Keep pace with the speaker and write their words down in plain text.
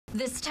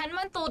This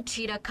 10-month-old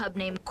cheetah cub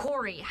named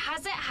Corey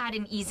hasn't had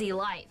an easy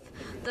life.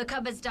 The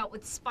cub has dealt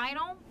with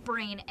spinal,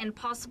 brain, and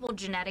possible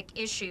genetic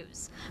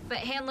issues. But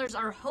handlers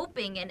are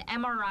hoping an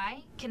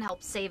MRI can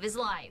help save his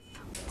life.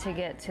 To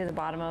get to the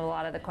bottom of a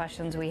lot of the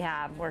questions we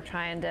have, we're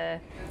trying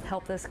to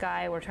help this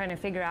guy. We're trying to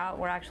figure out,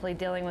 we're actually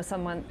dealing with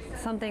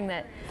something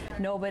that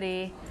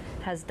nobody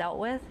has dealt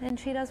with in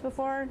cheetahs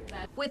before.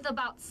 With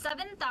about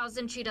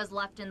 7,000 cheetahs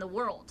left in the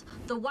world,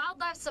 the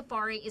wildlife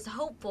safari is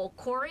hopeful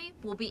Corey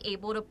will be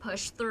able to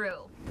push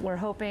through. We're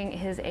hoping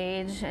his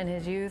age and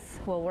his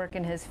youth will work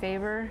in his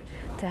favor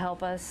to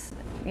help us,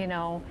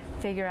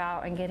 figure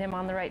out and get him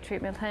on the right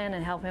treatment plan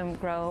and help him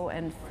grow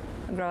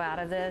out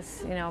of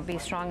this, be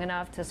strong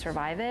enough to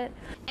survive it.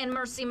 And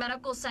Mercy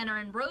Medical Center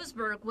in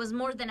Roseburg was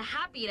more than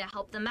happy to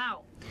help them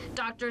out.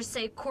 Doctors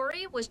say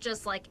Corey was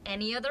just like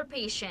any other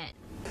patient.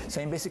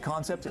 Same basic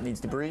concept. It needs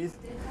to breathe,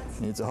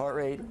 it needs a heart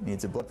rate, it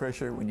needs a blood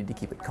pressure. We need to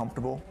keep it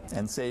comfortable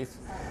and safe.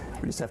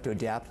 We just have to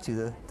adapt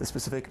to the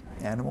specific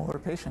animal or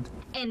patient.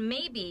 And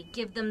maybe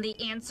give them the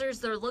answers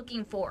they're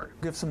looking for.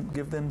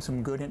 Give them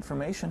some good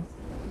information,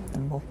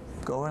 and we'll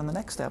go on the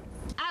next step.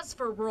 As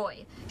for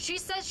Roy, she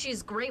says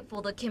she's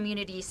grateful the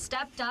community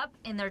stepped up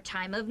in their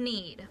time of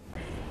need.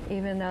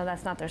 Even though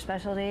that's not their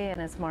specialty and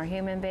it's more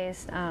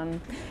human-based,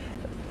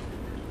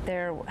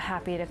 they're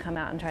happy to come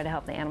out and try to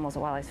help the animals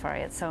at Wildlife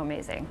Safari. It's so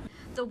amazing.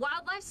 The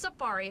Wildlife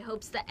Safari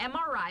hopes the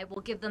MRI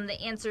will give them the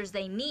answers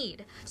they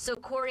need so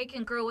Corey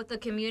can grow with the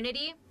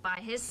community by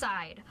his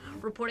side.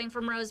 Reporting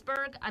from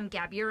Roseburg, I'm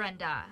Gabby Arenda.